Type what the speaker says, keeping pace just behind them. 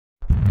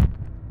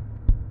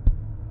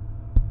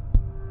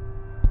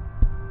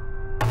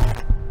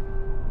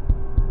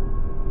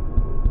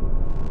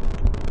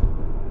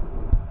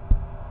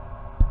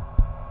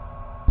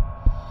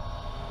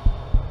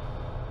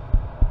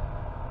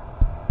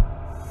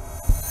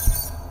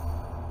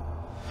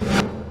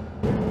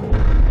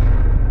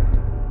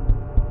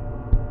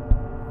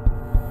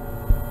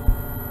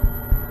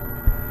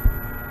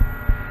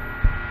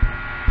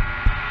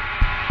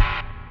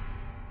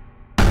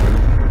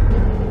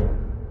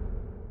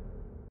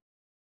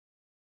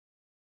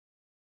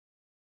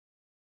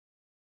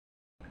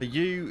For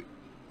you,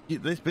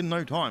 there's been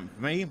no time.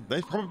 For me,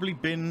 there's probably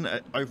been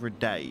over a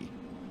day.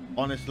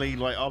 Honestly,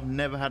 like, I've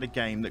never had a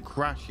game that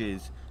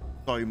crashes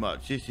so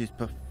much. This is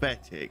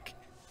pathetic.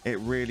 It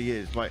really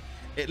is. Like,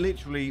 it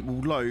literally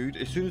will load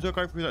as soon as I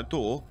go through that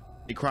door.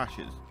 It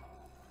crashes.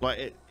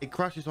 Like, it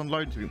crashes on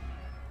load screen.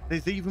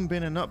 There's even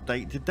been an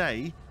update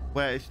today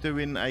where it's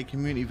doing a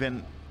community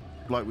event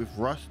like with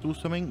Rust or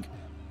something.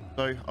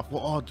 So I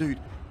thought, oh dude,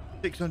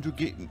 600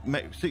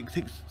 meg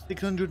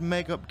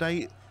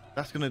update,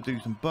 that's gonna do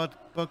some bug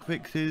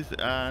fixes.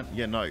 And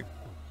yeah, no, it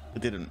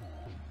didn't.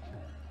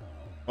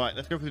 Right,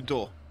 let's go through the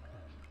door.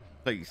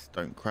 Please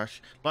don't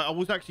crash. Like, I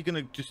was actually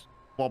gonna just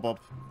bob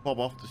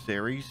off the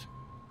series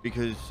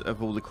because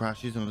of all the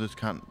crashes and I just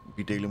can't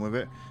be dealing with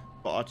it.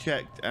 But I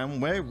checked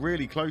and we're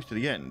really close to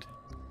the end.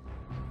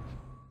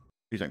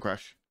 Please don't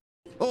crash.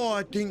 Oh,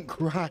 I didn't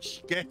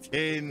crash. Get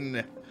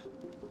in.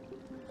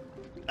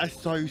 That's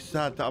so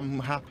sad that I'm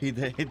happy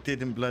that it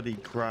didn't bloody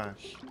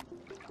crash.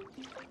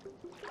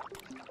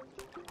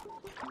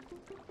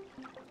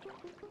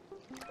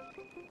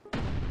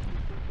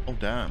 Oh,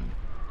 damn.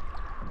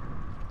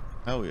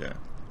 Hell yeah.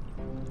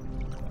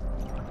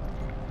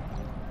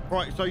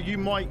 Right, so you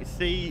might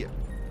see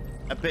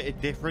a bit of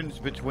difference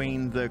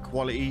between the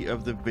quality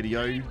of the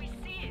video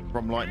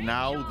from like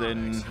now,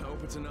 then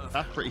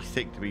that's pretty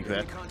sick to be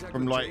fair,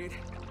 from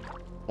like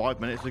 5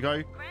 minutes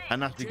ago.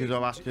 And that's because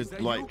I've had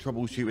to like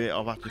troubleshoot it.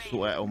 I've had to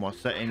sort out all my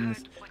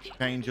settings,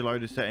 change a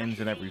load of settings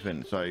and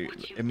everything, so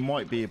it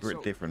might be a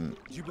bit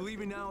different. Do you believe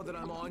me now that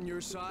I'm on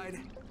your side?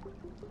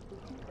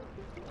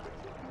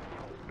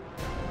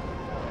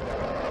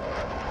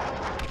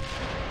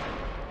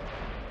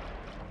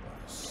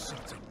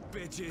 Sons of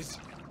bitches.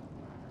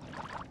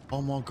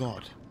 Oh my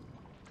god.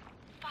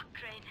 Fuck,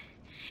 Crane.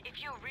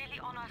 If you're really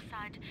on our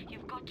side,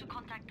 you've got to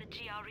contact the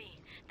GRE.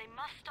 They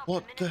must stop.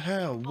 What the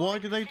hell? Why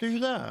do they do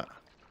that?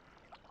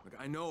 Look,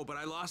 I know, but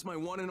I lost my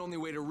one and only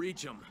way to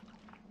reach him.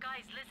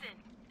 Guys, listen.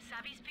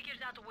 Savvy's figured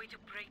out a way to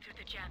break through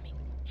the jamming.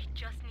 He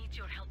just needs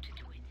your help to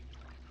do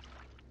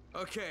it.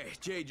 Okay,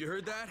 Jade, you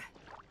heard that?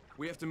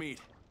 We have to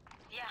meet.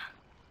 Yeah.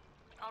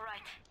 All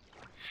right.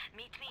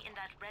 Meet me in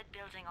that red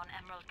building on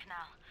Emerald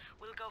Canal.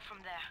 We'll go from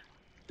there.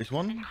 This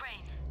one? And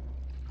Crane,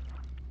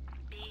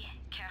 be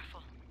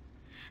careful.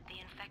 The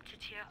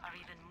infected here are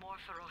even more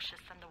ferocious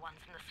than the ones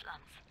in the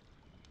slums.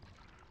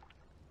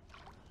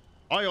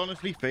 I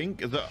honestly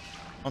think that...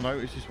 Oh no,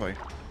 it's this way.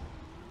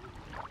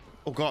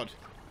 Oh god.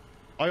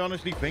 I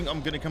honestly think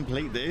I'm going to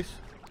complete this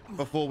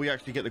before we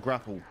actually get the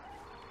grapple.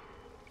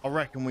 I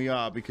reckon we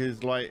are,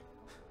 because like...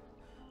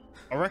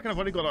 I reckon I've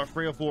only got like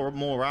 3 or 4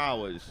 more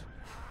hours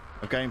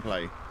of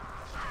gameplay.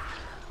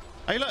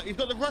 Hey look, he's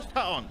got the rust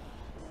hat on.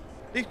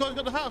 These guys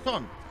got the hats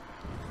on.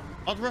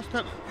 Oh, the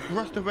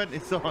rust event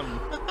is on.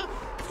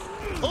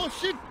 Oh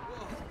shit.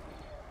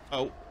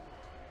 Oh.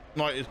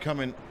 Night is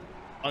coming.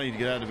 I need to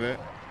get out of it.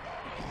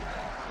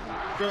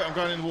 I'm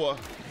going in the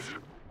water.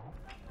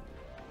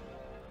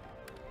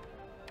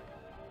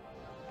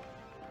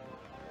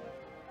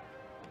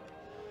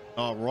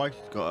 Oh, Rice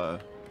got a...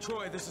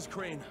 Troy, this is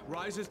Crane.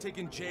 Rise has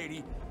taken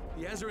Jade.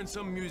 He has her in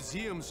some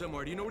museum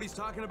somewhere. Do you know what he's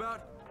talking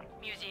about?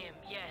 Museum,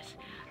 yes.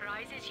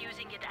 Rise is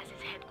using it as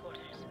his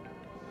headquarters.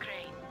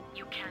 Crane,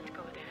 you can't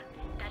go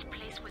there. That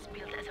place was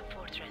built as a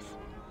fortress.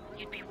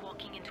 You'd be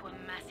walking into a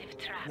massive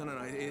trap.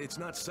 No, it's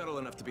not subtle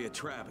enough to be a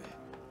trap.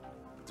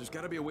 There's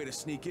got to be a way to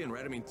sneak in,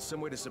 right? I mean, some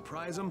way to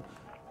surprise him?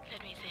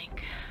 Let me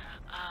think.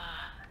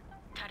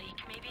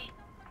 Tariq, maybe?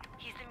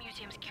 He's the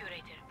museum's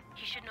curator.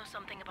 He should know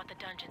something about the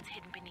dungeons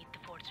hidden beneath the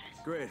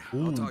fortress. Great.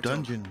 Ooh, I'll talk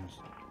dungeons. to him.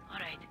 All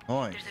right.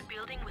 Nice. There's a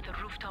building with a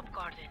rooftop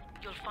garden.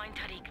 You'll find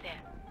Tariq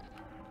there.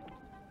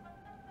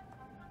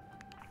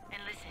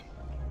 And listen,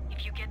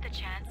 if you get the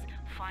chance,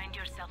 find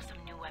yourself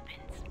some new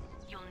weapons.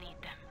 You'll need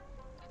them.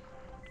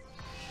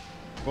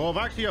 Well,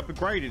 I've actually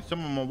upgraded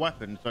some of my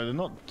weapons, so they're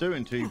not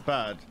doing too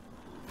bad.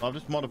 I've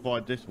just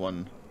modified this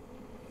one.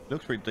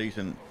 Looks pretty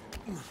decent.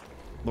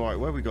 Right,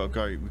 where we gotta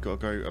go? We gotta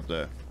go up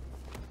there.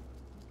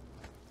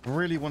 I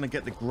really want to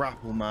get the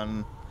grapple,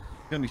 man.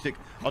 It's gonna be sick.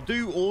 I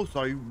do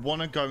also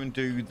want to go and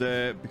do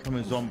the become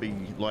a zombie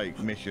like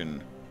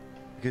mission,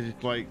 because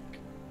it's like,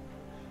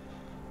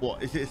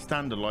 what is it, a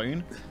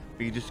standalone?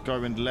 You just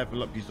go and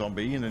level up your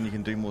zombie and then you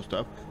can do more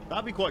stuff.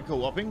 That'd be quite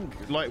cool. I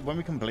think like when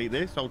we complete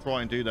this, I'll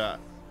try and do that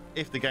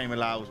if the game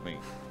allows me.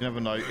 You never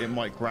know, it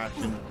might crash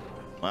and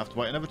I have to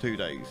wait another 2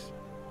 days.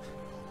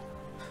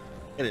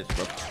 It is,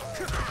 bro.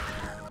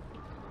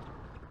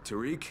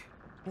 Tariq?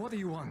 What do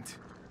you want?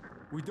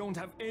 We don't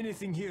have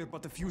anything here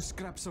but a few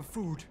scraps of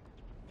food.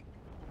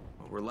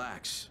 Well,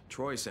 relax.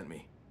 Troy sent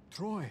me.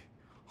 Troy?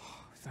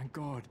 Oh, thank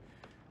God.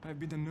 I've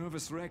been a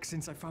nervous wreck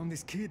since I found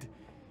this kid.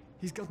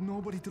 He's got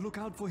nobody to look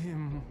out for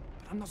him.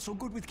 I'm not so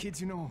good with kids,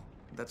 you know.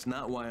 That's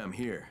not why I'm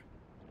here.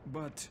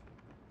 But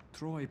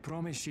Troy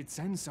promised she'd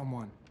send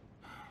someone.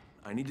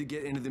 I need to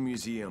get into the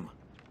museum.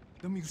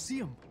 The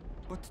museum?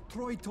 But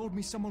Troy told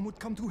me someone would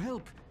come to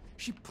help.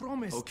 She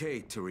promised.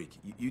 Okay, Tariq.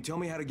 You tell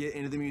me how to get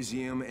into the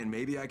museum and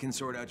maybe I can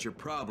sort out your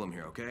problem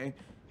here, okay?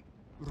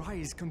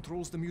 Rise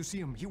controls the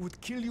museum. He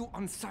would kill you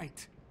on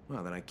sight.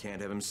 Well, then I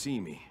can't have him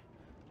see me.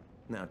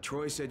 Now,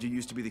 Troy said you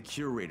used to be the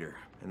curator,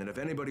 and that if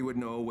anybody would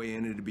know a way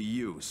in, it'd be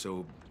you,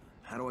 so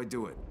how do I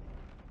do it?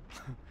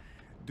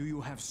 Do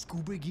you have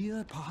scuba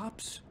gear,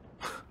 perhaps?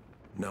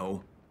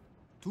 No.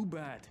 Too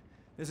bad.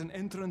 There's an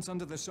entrance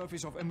under the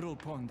surface of Emerald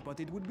Pond, but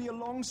it would be a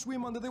long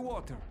swim under the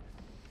water.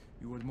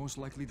 You would most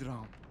likely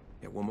drown.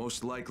 Yeah, well,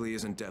 most likely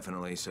isn't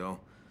definitely, so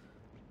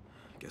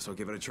guess I'll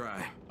give it a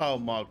try. Oh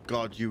my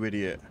god, you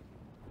idiot.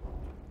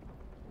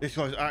 This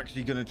guy's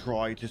actually gonna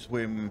try to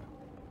swim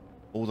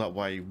all that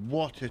way.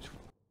 What a...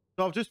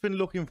 So I've just been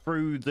looking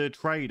through the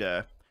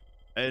trader,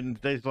 and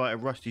there's like a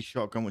rusty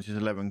shotgun, which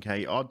is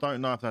 11k. I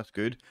don't know if that's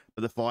good,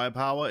 but the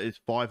firepower is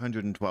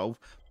 512.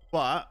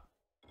 But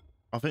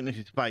I think this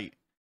is bait.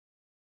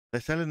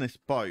 They're selling this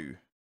bow.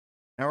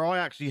 Now, I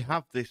actually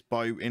have this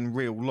bow in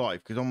real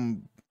life because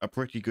I'm a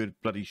pretty good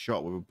bloody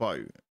shot with a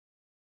bow.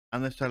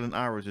 And they're selling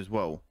arrows as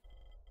well.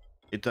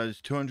 It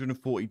does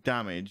 240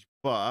 damage,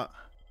 but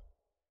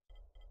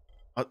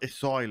it's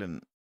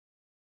silent.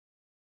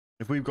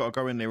 If we've got to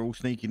go in there all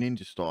sneaky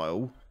ninja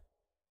style,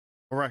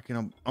 I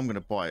reckon I'm going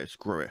to buy it.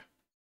 Screw it.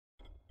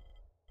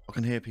 I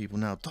can hear people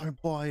now.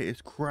 Don't buy it.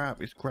 It's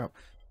crap. It's crap.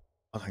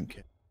 I don't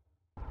care.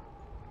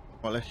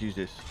 Right, let's use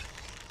this.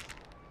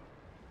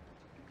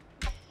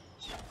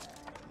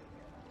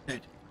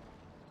 Dead.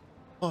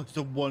 Oh, it's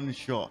a one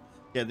shot.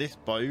 Yeah, this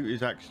bow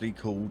is actually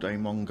called a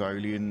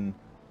Mongolian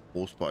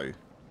horse bow.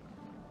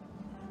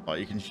 Like,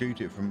 you can shoot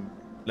it from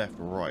left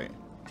or right.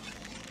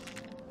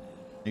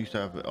 I used to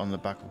have it on the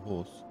back of a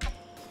horse.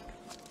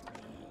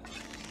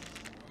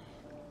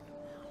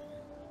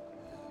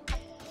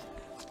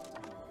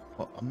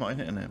 What? I'm not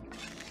hitting him.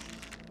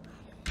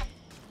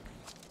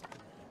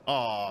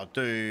 Oh,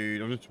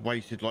 dude, I just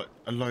wasted like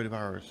a load of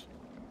arrows.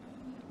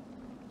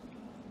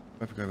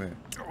 Where do we go here?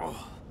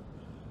 Oh.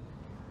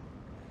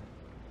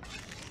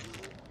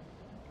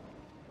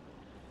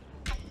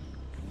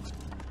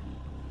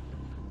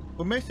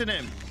 We're missing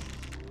him.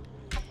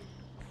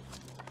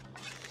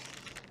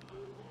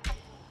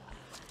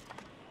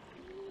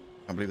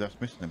 I believe that's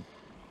missing him.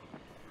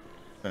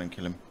 Go and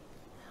kill him.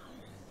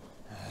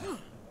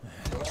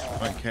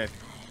 I don't care.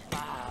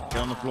 Get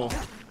on the floor.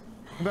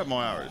 What about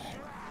my arrows?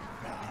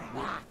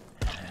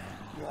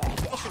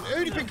 Who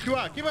do you think you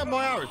are? Give up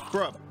my arrows,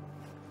 scrub.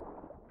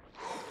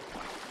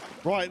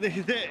 Right, this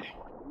is it.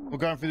 We're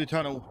going through the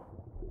tunnel.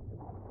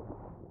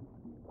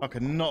 I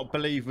cannot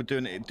believe we're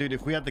doing it. Dude,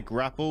 if we had the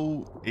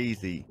grapple,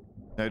 easy.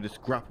 No,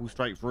 just grapple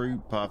straight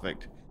through,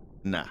 perfect.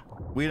 Nah,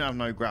 we don't have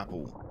no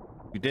grapple.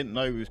 We didn't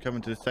know we was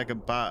coming to the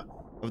second part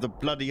of the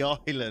bloody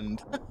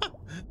island.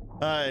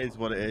 That is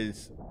what it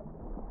is.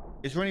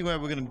 Is there anywhere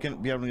we're going to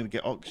be able to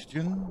get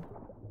oxygen?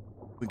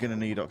 We're going to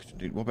need oxygen,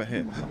 dude. What about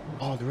here?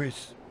 Oh, there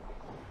is.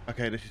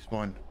 Okay, this is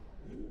fine.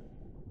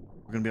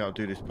 We're going to be able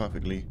to do this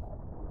perfectly.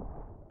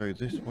 Go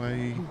this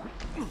way.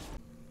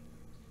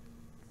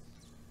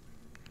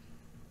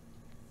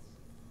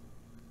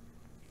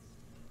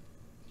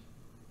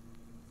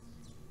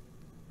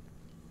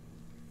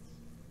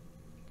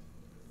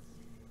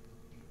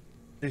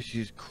 This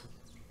is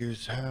creepy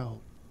as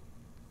hell.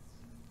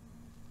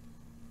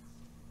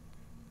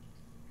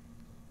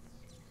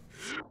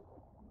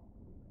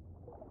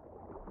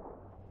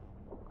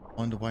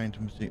 Find a way into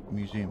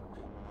museum.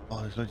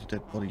 Oh, there's loads of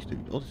dead bodies,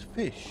 dude. Oh, there's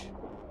fish.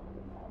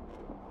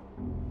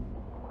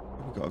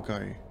 Where we gotta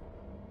go?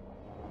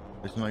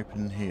 There's an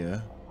opening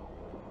here.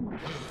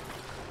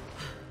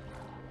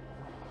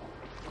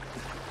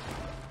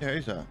 Yeah,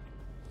 is that?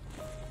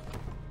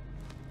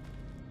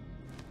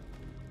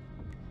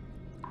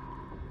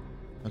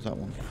 How's that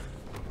one?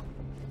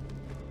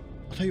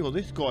 I'll tell you what,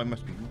 this guy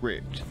must be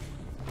ripped.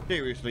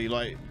 Seriously,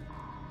 like,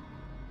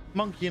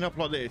 monkeying up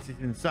like this is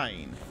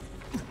insane.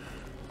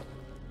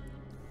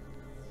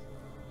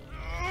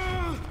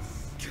 God,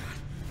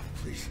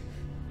 please,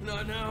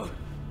 not now.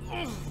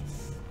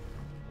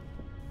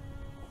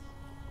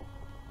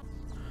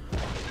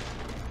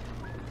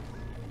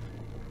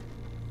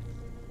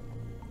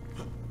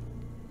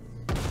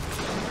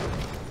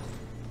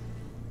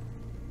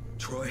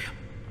 Troy?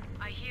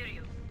 I hear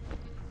you.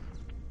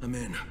 I'm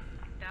in.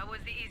 That was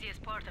the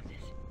easiest part of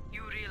this.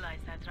 You realize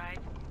that, right?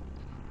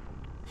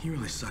 You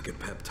really suck at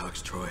pep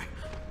talks, Troy.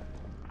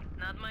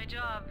 Not my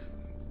job.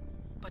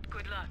 But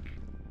good luck.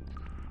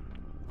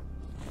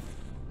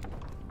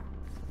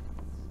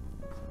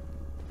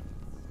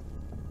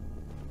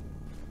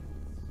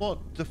 What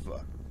the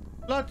fuck?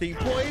 Bloody,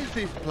 what is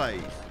this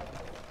place?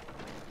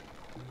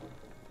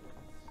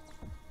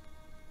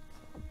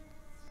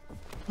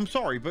 I'm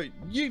sorry, but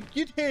you'd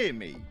hear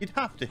me. You'd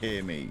have to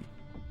hear me.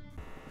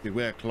 Dude,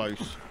 we're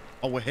close.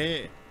 Oh, we're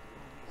here.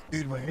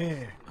 Dude, we're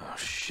here. Oh,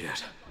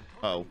 shit.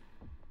 Oh.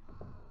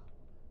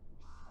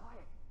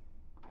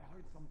 I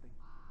heard something.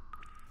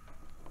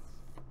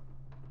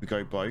 We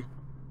go, boy.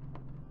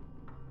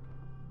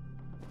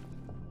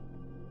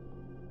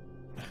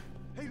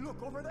 Hey,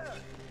 look over there.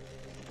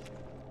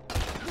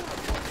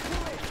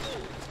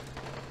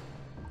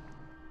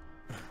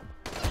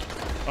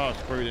 Oh,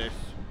 screw this.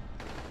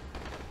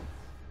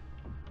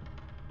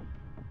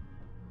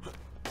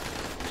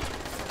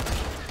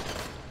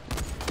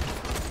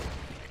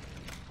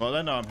 Well,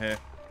 they know I'm here.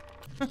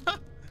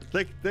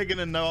 They're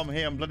gonna know I'm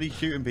here. I'm bloody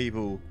shooting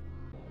people.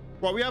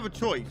 Right, we have a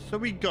choice. So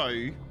we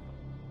go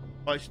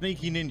like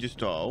sneaky ninja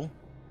style.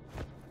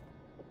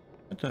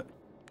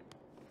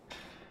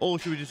 Or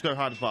should we just go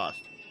hard and fast?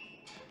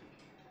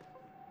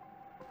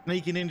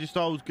 Sneaky ninja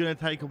style is gonna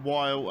take a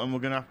while, and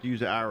we're gonna have to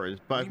use the arrows.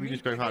 But if we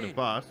just go hard and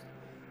fast,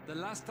 the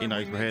last time he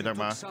knows we're here. Don't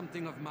matter.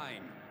 Something of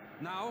mine.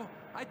 Now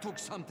I took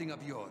something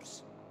of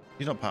yours.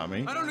 He's not part of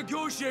me. I don't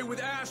negotiate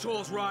with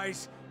assholes,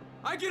 Rise.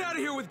 I get out of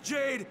here with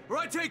Jade, or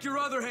I take your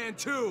other hand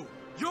too.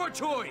 Your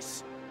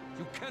choice.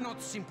 You cannot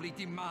simply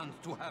demand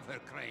to have her,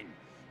 Crane.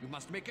 You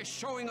must make a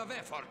showing of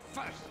effort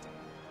first.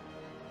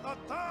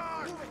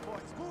 Attack! Move it,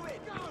 boys, move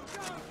it! Go, go,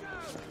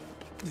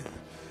 go!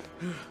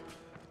 You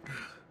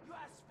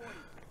asked for it.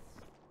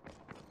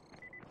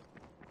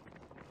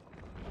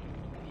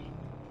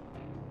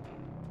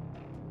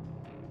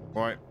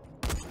 Right.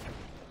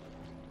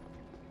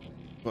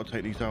 Gotta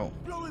take these out.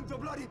 Blow him to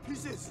bloody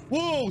pieces!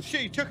 Whoa,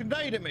 shit, he's chucking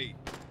nade at me.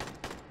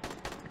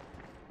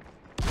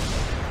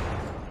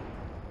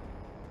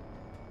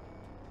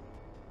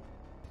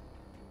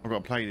 I've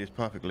got to play this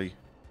perfectly.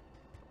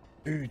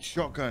 Dude,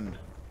 shotgun.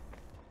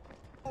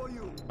 Oh,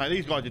 you! Mate,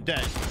 these guys are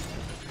dead.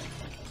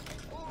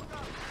 Oh,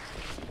 God.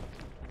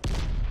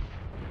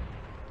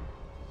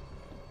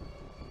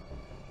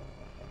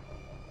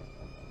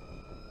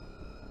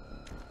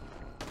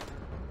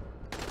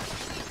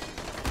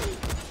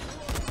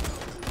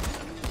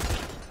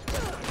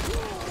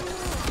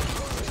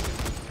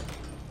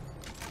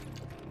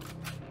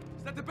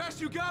 Is that the best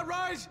you got,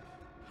 Rise?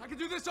 I can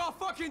do this all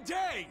fucking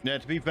day! Yeah,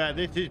 to be fair,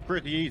 this is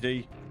pretty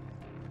easy.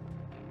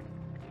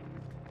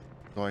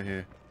 Guy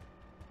here.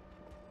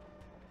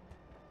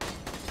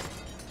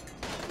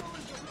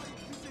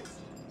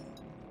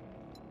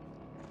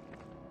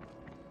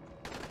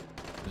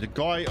 There's a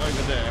guy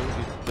over there,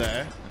 which is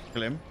there. Let's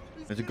kill him.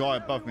 There's a guy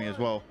above me as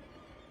well.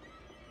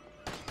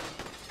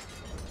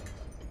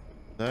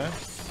 There.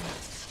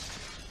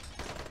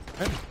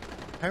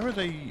 How are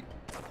they?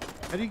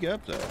 How do you get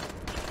up there?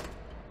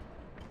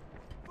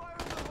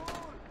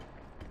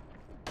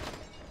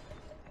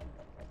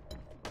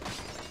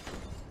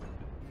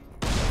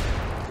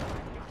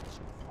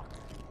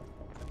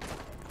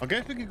 I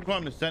guess we can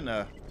climb the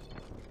center.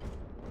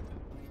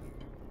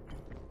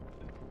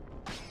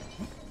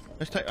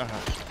 Let's take. Well,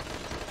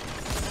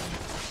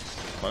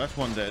 that's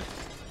one dead.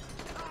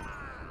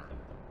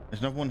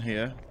 There's another one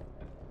here.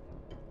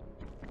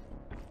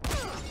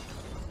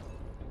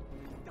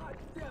 God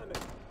damn it!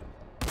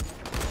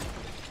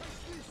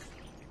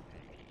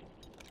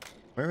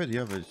 Where are the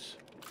others?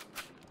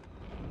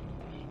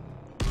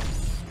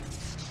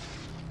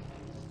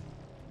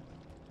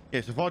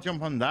 Yeah, so if I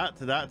jump on that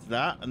to that to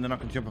that, and then I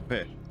can jump up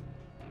here.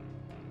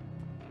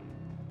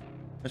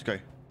 Let's go.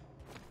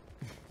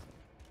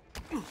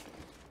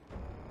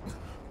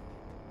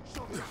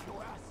 Show me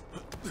your ass!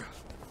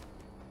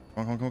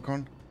 Come on, come on, come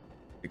on.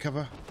 Get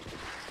cover.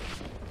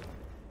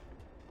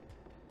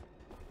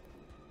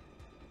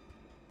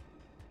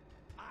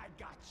 I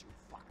got you,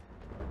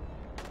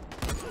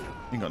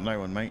 fucker! You got no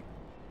one, mate.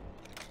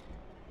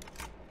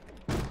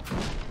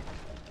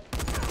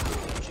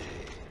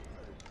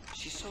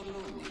 She's so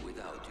lonely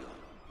without you.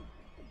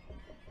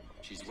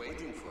 She's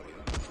waiting for you.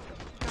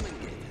 Come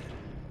and get her.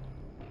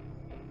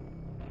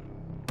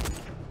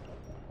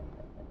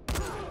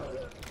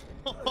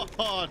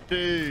 Oh,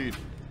 dude.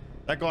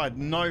 That guy had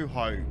no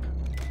hope.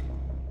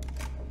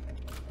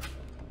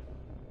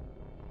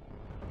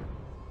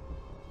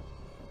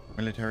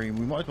 Military.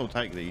 We might as well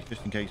take these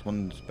just in case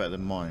one's better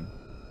than mine.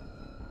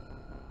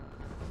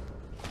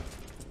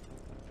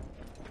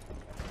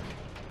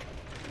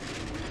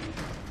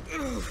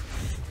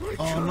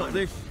 Oh, not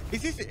this.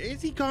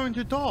 Is he going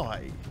to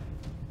die?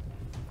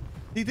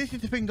 See, this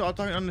is the thing that I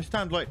don't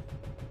understand. Like,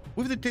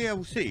 with the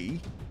DLC,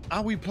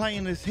 are we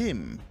playing as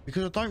him?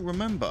 Because I don't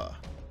remember.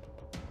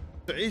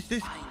 But is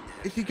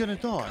he gonna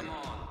die? Come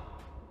on.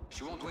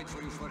 She won't wait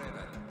for you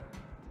forever.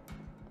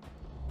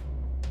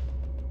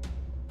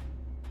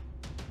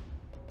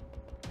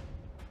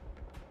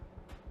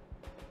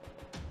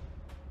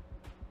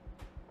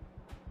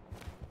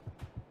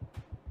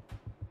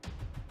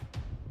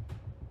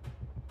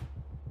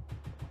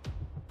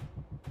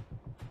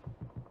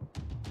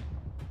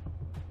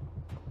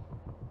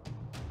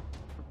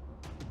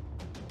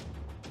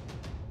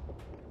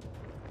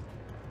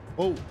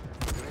 Oh.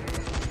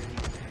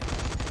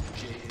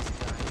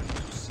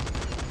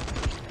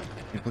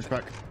 You push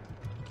back.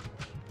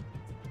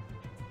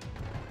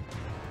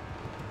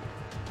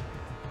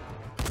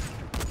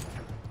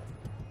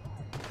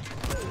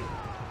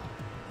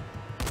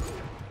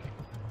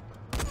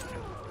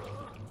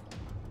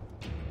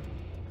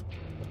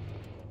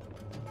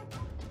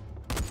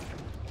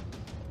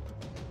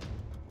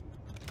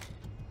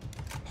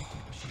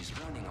 She's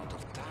running out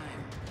of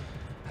time.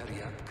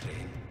 Hurry up,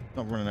 Crane.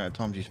 Not running out of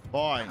time, she's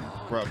fine,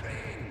 bro.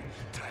 Crane,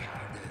 try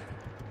harder.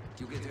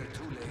 You get her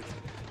too late,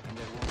 and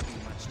there won't be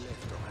much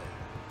left of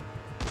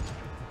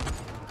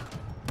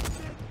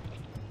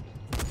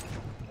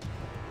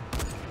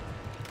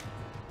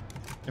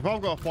her. If I've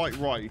got to fight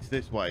right, it's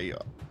this way.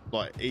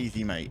 Like,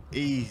 easy, mate.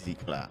 Easy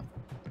clap.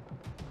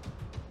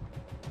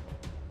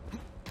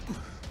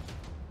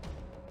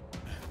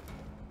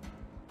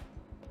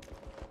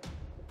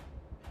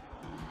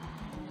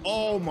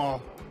 Oh my.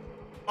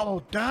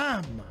 Oh,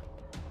 damn.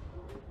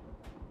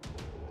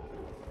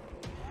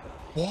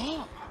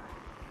 What?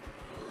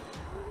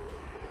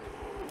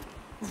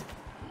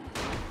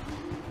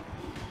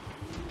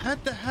 How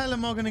the hell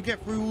am I going to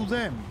get through all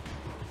them?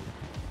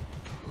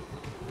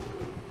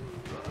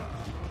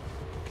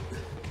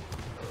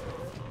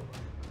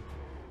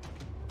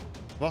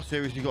 Well,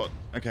 seriously got...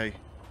 Okay.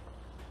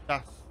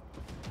 That's...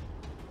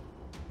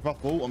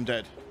 Ruffle, I'm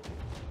dead.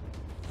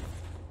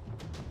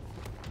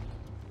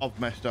 I've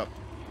messed up.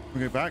 Can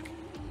we go back?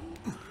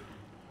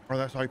 Oh,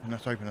 that's open,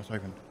 that's open, that's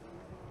open.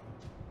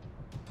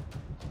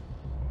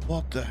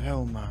 What the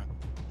hell, man?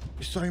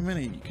 There's so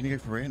many. Can you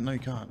go for it? No, you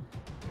can't.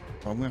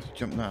 Oh, I'm going to have to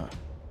jump that.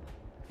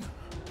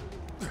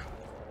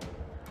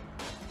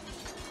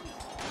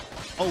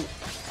 Oh!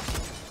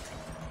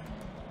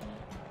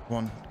 Come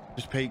on.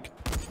 Just peek.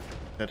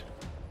 Dead.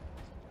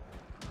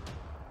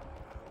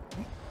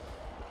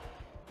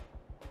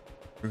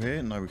 Through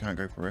here? No, we can't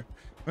go through here.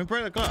 Can we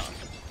break the glass?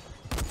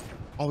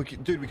 Oh, we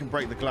can, dude, we can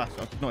break the glass.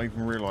 I did not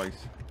even realise.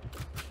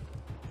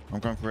 I'm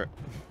going for it.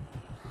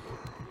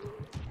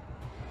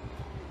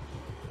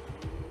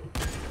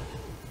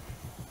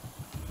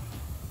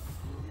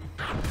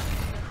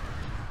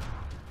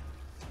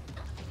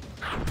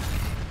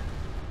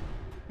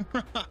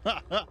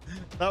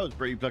 That was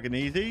pretty fucking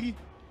easy.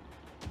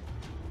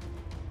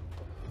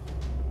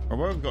 Right,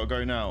 where have we got to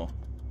go now?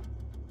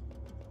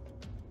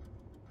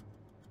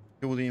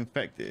 Kill the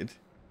infected.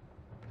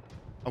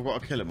 I've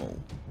got to kill them all.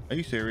 Are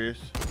you serious?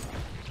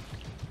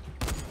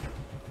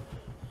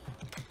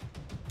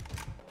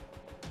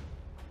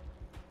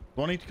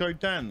 Do I need to go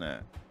down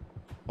there?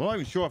 I'm not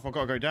even sure if I've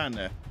got to go down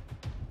there.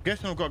 I'm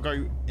guessing I've got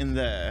to go in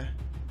there.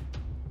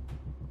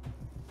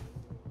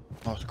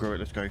 Oh, screw it.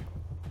 Let's go.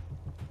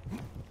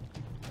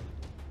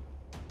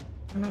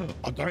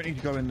 I don't need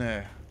to go in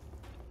there.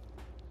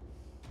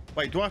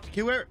 Wait, do I have to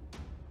kill it?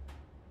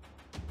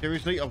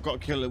 Seriously? I've got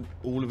to kill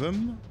all of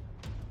them?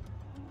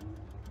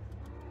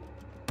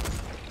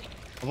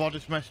 Have I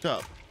just messed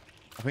up?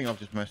 I think I've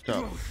just messed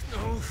up.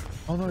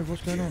 Oh no,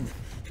 what's going on?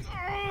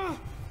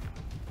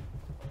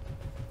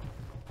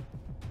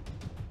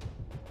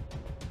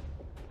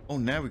 Oh,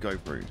 now we go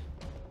through.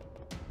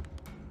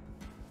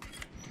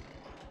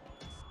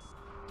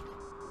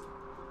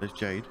 There's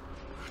Jade.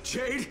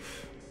 Jade?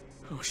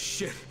 Oh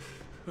shit.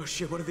 Oh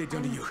shit, what have they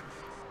done to you?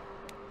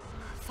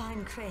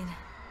 Fine, Crane.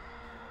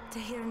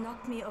 Tahir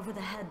knocked me over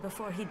the head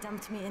before he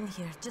dumped me in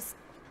here. Just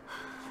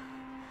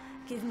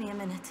give me a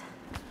minute.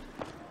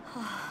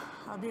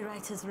 I'll be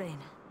right as rain.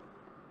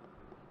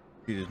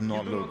 He does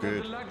not look good.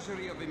 You do not have the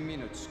luxury of a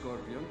minute,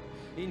 Scorpion.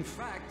 In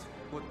fact,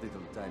 what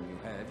little time you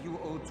have, you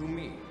owe to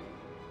me.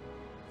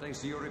 Thanks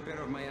to your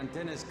repair of my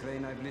antennas,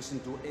 Crane, I've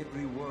listened to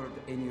every word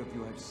any of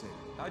you have said.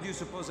 How do you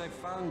suppose I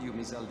found you,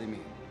 Miss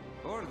Aldemir?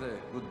 Or the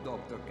good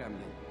Dr.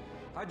 Camden?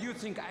 How do you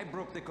think I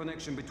broke the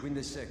connection between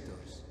the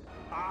sectors?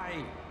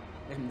 I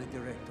am the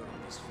director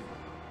of this film.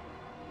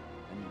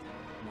 And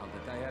now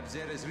that I have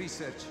Zera's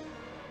research,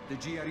 the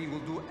GRE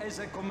will do as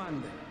I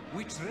command them,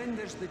 which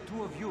renders the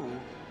two of you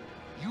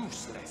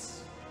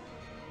useless.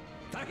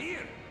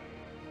 Tahir!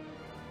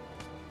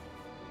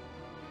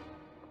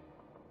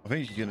 I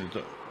think she's gonna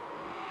do.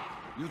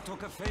 You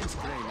took offense,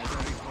 Crane, as I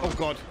recall. Oh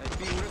God! At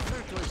being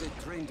referred to as a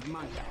trained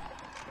monk.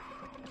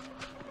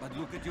 But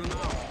look at you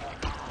now,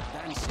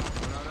 dancing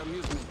for our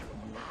amusement.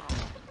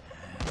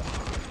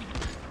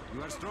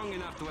 You are strong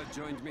enough to have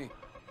joined me,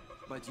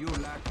 but you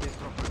lack the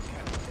proper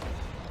character.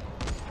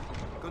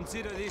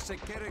 Consider this a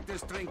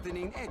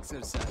character-strengthening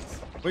exercise.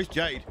 Where's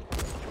Jade?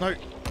 No.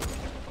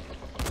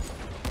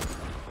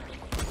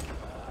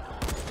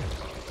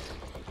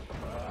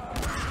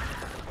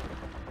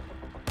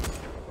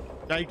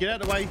 Jade, get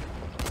out of the way.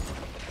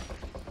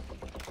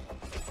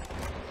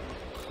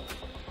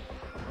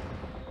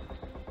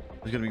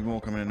 There's gonna be more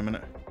coming in a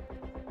minute.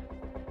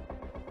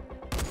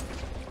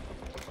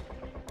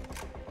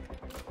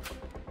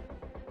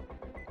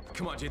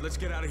 Come on, Jade, let's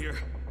get out of here.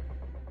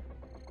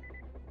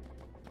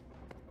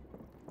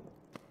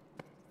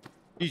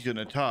 She's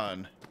gonna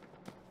turn.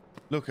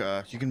 Look at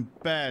her. She can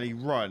barely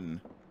run.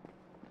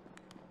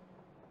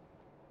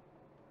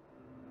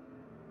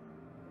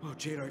 Oh,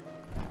 Jade,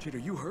 are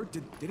you hurt?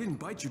 They didn't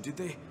bite you, did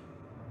they?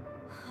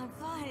 I'm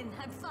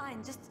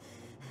fine. Just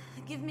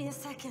give me a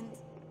second.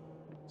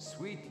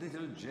 Sweet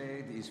little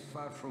Jade is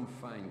far from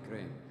fine,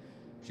 Crane.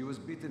 She was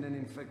bitten and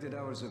infected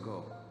hours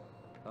ago.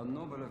 How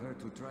noble of her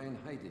to try and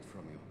hide it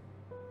from you.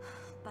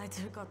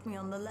 Biter got me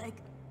on the leg.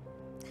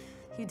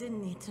 You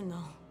didn't need to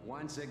know.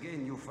 Once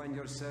again, you find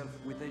yourself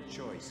with a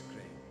choice,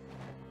 Crane.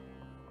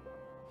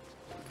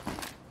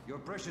 Your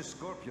precious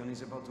Scorpion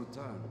is about to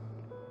turn.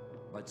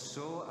 But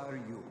so are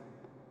you.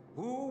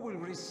 Who will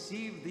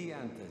receive the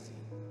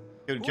antazine?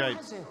 Who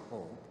has a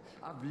hope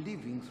of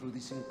living through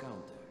this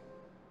encounter?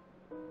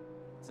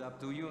 It's up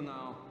to you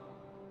now.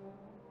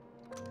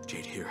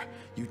 Jade, here.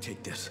 You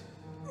take this.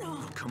 No,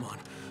 come on.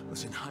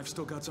 Listen, I've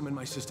still got some in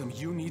my system.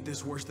 You need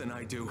this worse than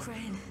I do.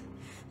 Crane,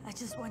 I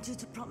just want you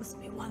to promise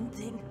me one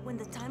thing. When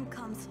the time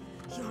comes,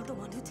 you're the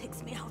one who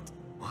takes me out.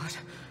 What?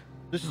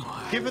 Just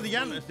give her the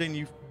antacid,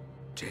 you...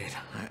 Jade,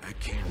 I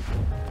can't.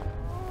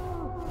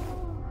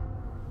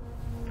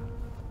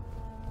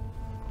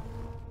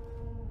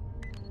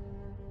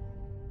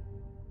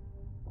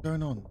 What's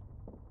going on?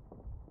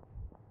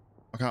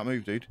 I can't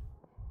move, dude.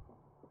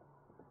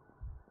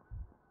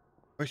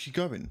 Where's she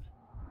going?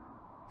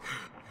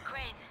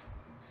 Crane.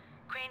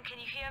 Crane, can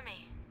you hear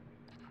me?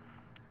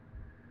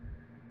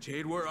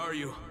 Jade, where are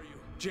you?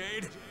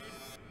 Jade?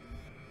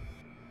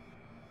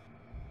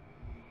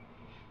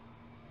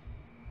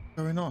 What's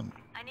going on?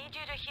 I need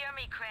you to hear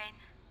me, Crane.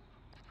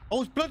 I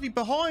was bloody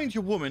behind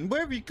you, woman.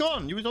 Where have you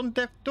gone? You was on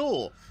death's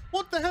door.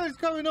 What the hell is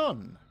going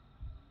on?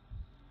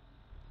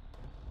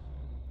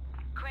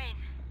 Crane.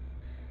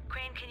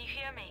 Crane, can you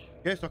hear me?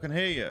 Yes, I can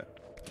hear you.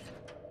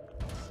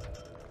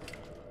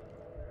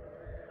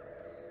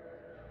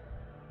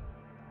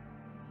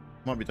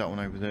 Might be that one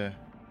over there.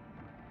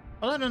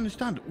 I don't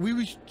understand. We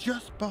was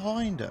just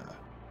behind her.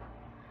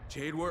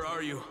 Jade, where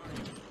are you?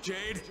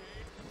 Jade?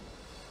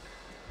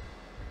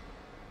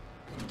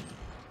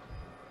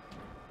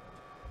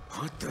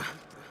 What the?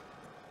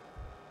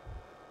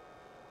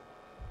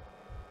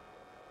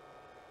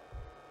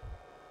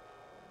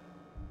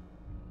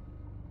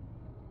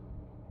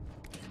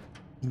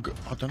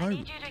 I don't know. I need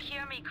you to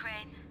hear me,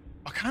 Crane.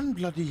 I can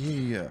bloody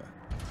hear you.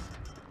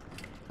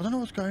 I don't know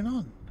what's going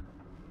on.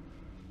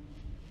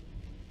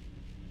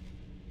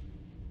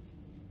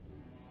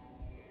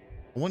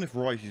 I wonder if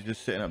Rice is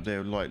just sitting up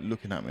there, like,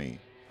 looking at me.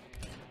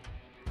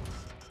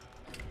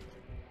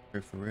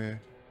 Go for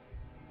here.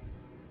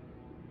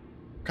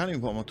 Can't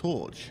even put on my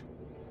torch.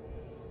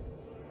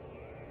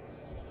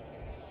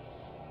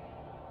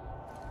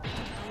 I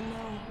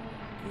know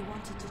you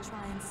wanted to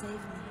try and save me.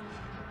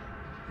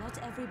 Not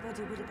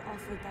everybody would have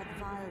offered that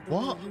vial the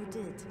What? way you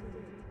did.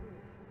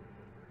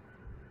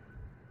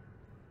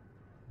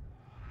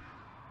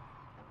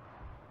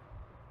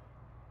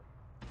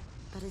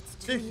 But it's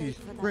too This late is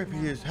for that grippy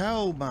now. as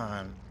hell,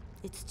 man.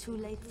 It's too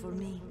late for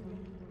me.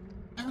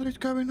 What the hell is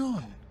going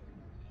on?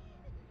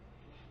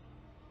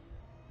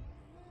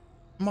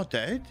 Am I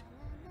dead?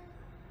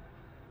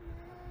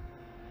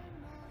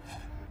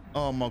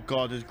 Oh my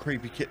god, there's a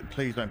creepy kid.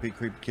 Please don't be a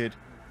creepy kid.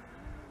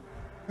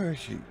 Where is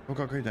she? I've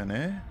got to go down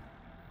there.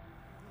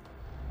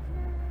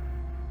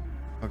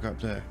 I'll go up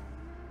there.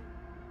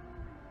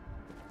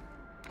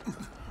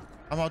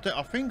 Am I dead?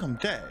 I think I'm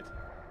dead.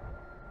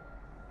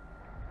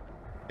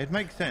 It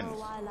makes sense. For a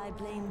while I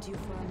blamed you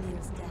for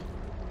Amir's death.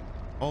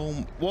 Oh,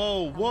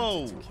 whoa, I whoa.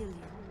 wanted to kill you.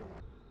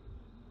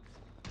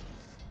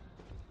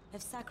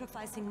 If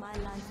sacrificing my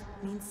life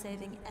means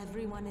saving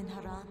everyone in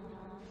Haran,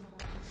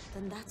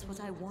 then that's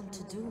what I want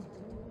to do.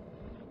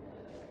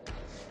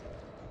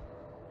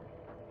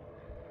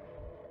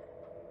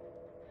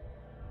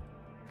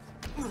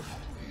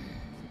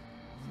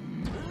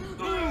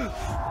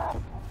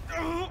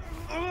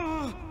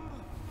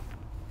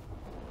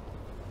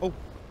 Oh,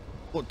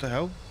 what the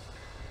hell?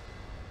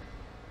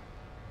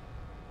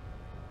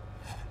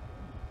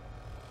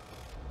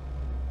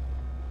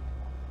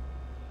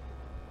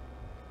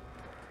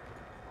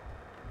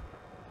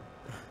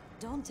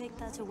 Don't take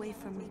that away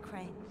from me,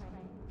 Crane.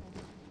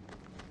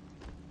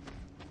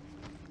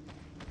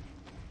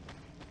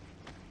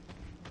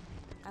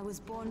 I was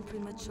born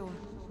premature.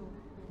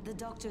 The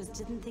doctors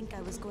didn't think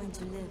I was going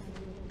to live,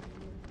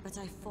 but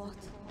I fought.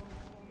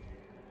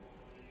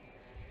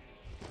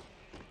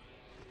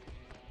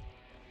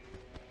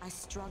 I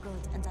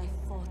struggled and I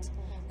fought,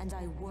 and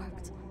I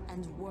worked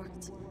and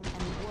worked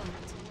and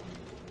worked.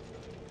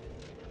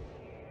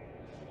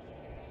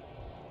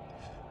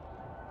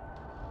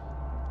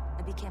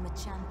 I became a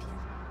champion.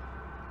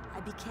 I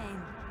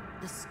became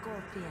the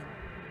Scorpion.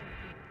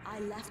 I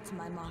left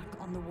my mark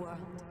on the world.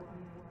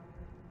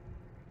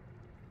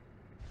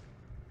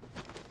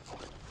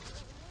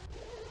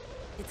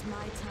 It's my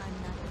time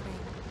now, Crane.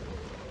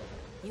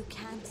 You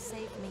can't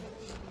save me.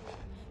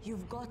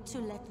 You've got to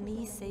let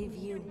me save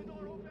you.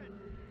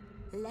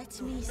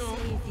 Let me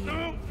save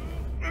you.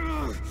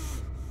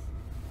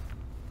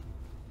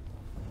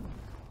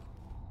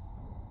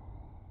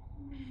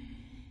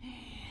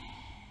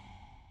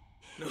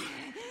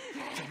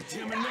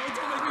 Damn it, no,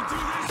 don't let me do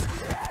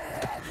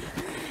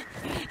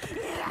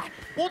this!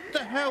 What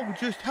the hell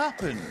just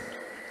happened?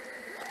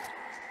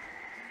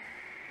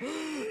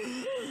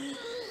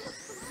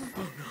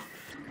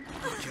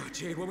 Oh God,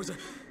 Jade, what was that?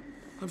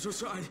 I'm so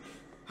sorry.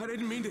 I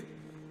didn't mean to.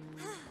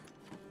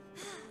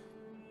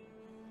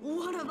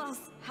 One of us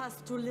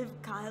has to live,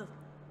 Kyle.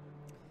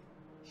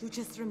 You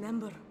just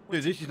remember. what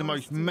Dude, you this is the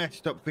most promised me.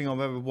 messed up thing I've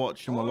ever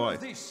watched in my All life.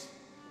 of this,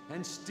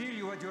 and still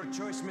you had your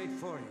choice made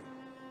for you.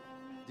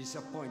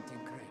 Disappointing,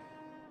 Crane.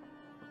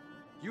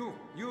 You,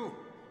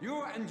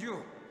 and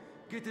you.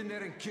 Get in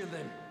there and kill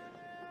them.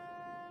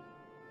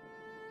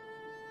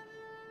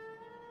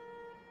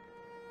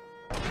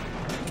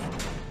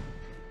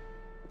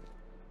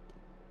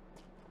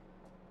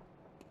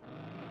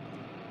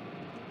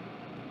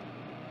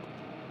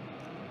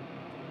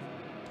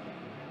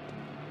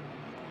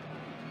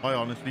 I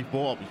honestly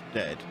thought I was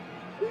dead.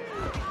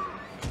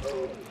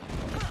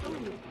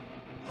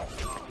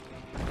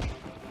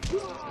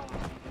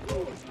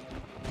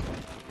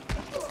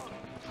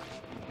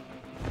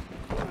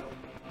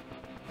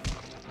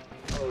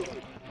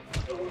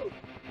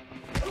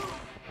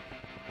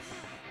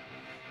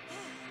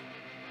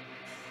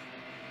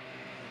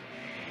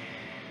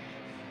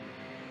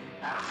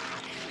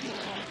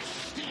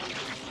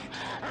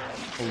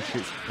 Oh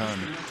shit, turn.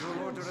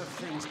 Natural order of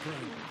things, Crane.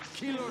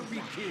 Kill or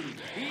be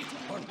killed. Eat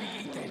or be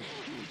eaten.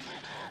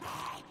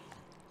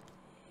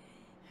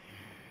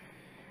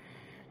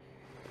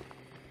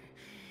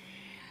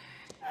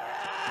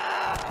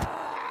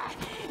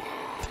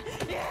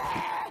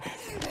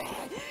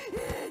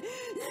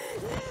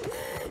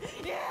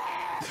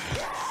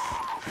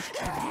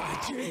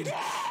 Jade.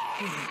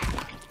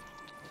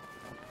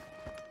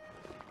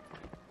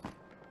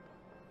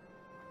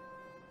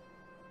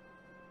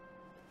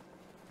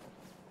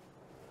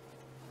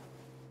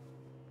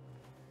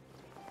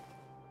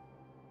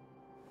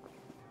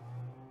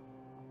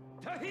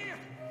 Tahir!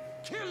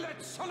 Kill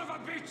that son of a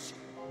bitch!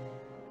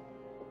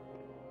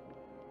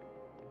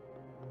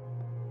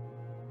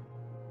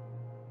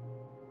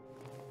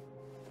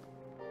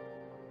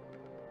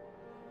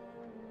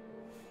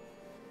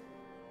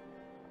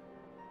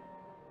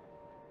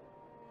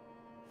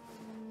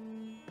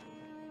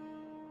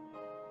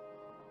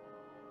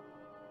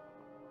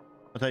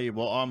 I tell you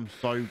what, I'm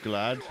so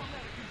glad.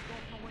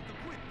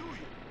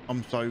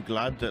 I'm so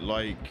glad that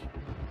like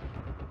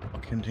I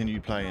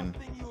continued playing.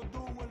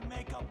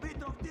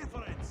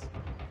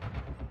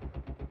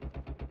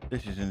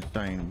 This is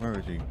insane. Where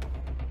is he?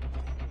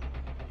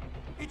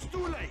 It's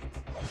too late.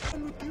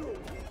 I'm with you.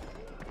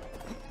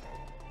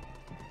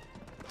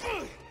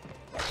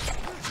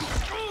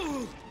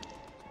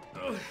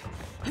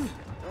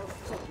 I'll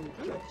fucking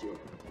get you.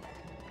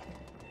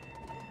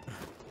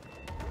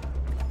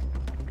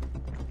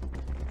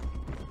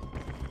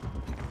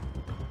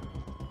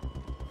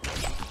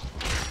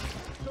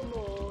 Come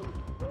on,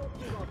 don't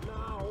give up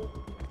now.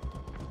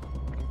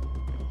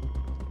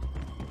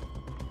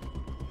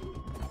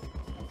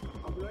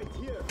 I'm right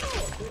here.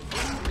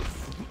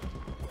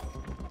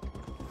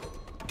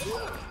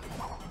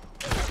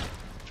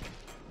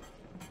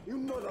 You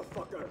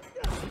motherfucker!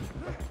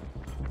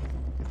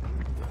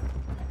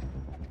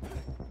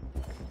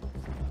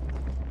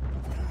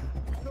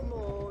 Come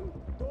on,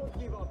 don't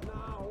give up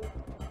now.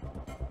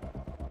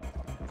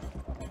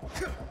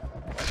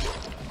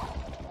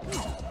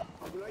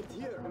 I'm right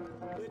here.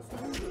 Let's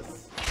do this.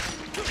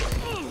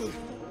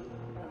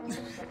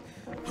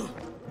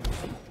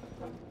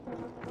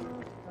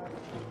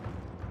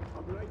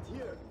 I'm right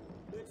here.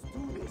 Let's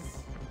do this.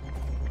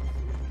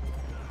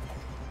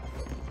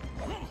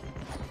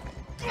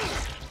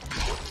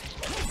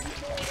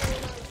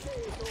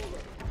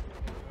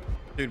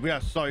 Dude, we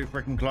are so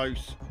freaking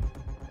close.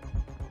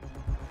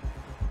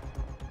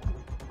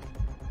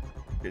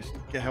 Let's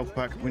get health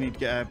back. We need to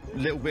get a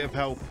little bit of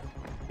help.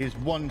 Here's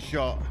one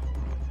shot.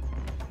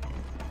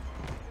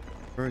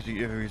 Where is he?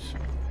 Here he is.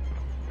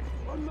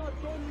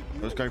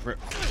 Let's go for it.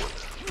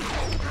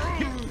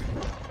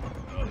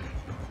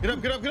 Get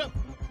up, get up, get up!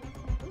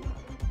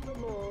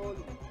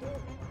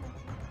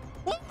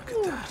 Look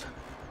at that.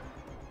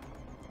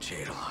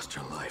 Jade lost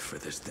her life for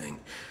this thing.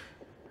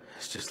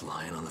 It's just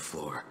lying on the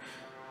floor.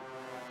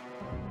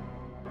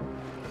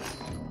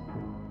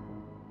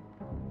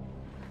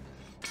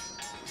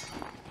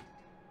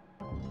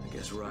 I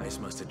guess Rice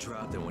must have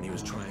dropped it when he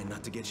was trying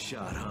not to get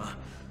shot, huh?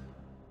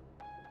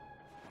 Oh,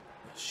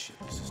 shit,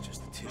 this is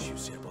just the tissue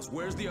samples.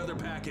 Where's the other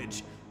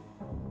package?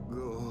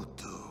 Go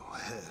to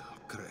hell,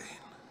 Crane.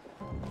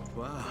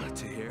 Wow,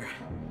 Tahir.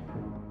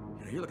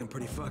 You know, you're looking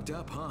pretty fucked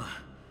up, huh?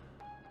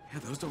 Yeah,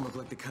 those don't look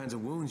like the kinds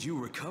of wounds you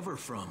recover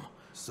from.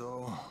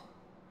 So,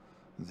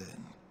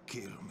 then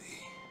kill me.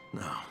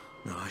 No,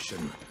 I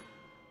shouldn't.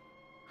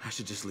 I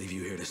should just leave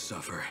you here to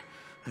suffer.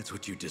 That's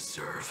what you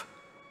deserve.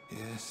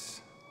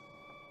 Yes?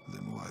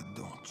 Then why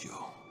don't you?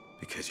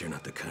 Because you're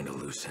not the kind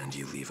of loose end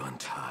you leave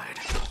untied.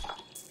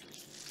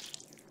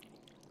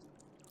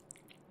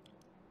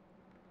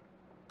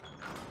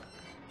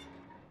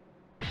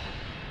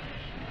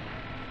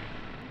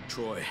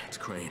 Troy, it's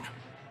Crane.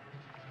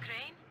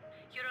 Crane?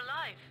 You're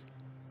alive.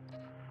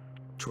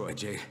 Troy,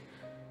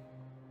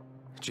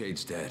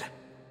 Jade's dead.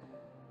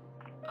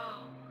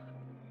 Oh,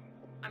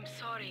 I'm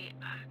sorry.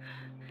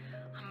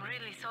 I'm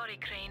really sorry,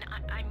 Crane.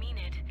 I mean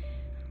it.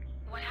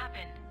 What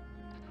happened?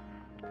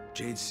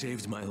 Jade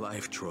saved my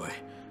life, Troy.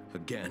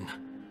 Again.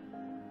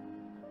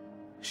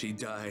 She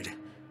died,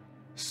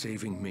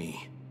 saving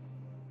me.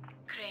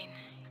 Crane,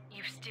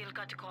 you've still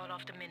got to call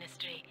off the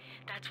ministry.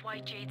 That's why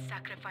Jade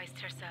sacrificed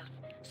herself,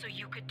 so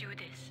you could do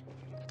this.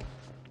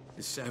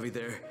 Is Savvy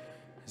there?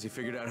 Has he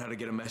figured out how to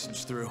get a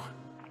message through?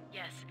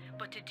 Yes,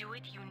 but to do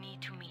it, you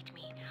need to meet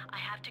me. I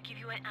have to give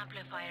you an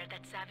amplifier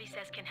that Savvy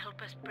says can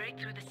help us break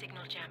through the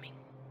signal jamming.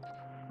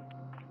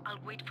 I'll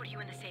wait for you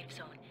in the safe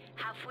zone.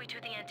 Halfway to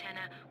the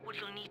antenna,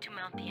 you'll need to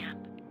mount the app.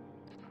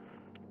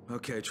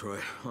 Okay, Troy.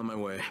 On my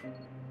way.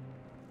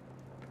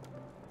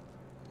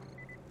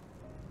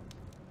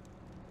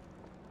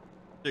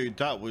 Dude,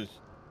 that was...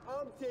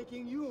 I'm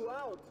taking you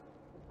out.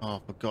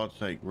 Oh, for God's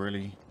sake,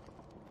 really?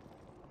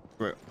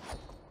 Bro.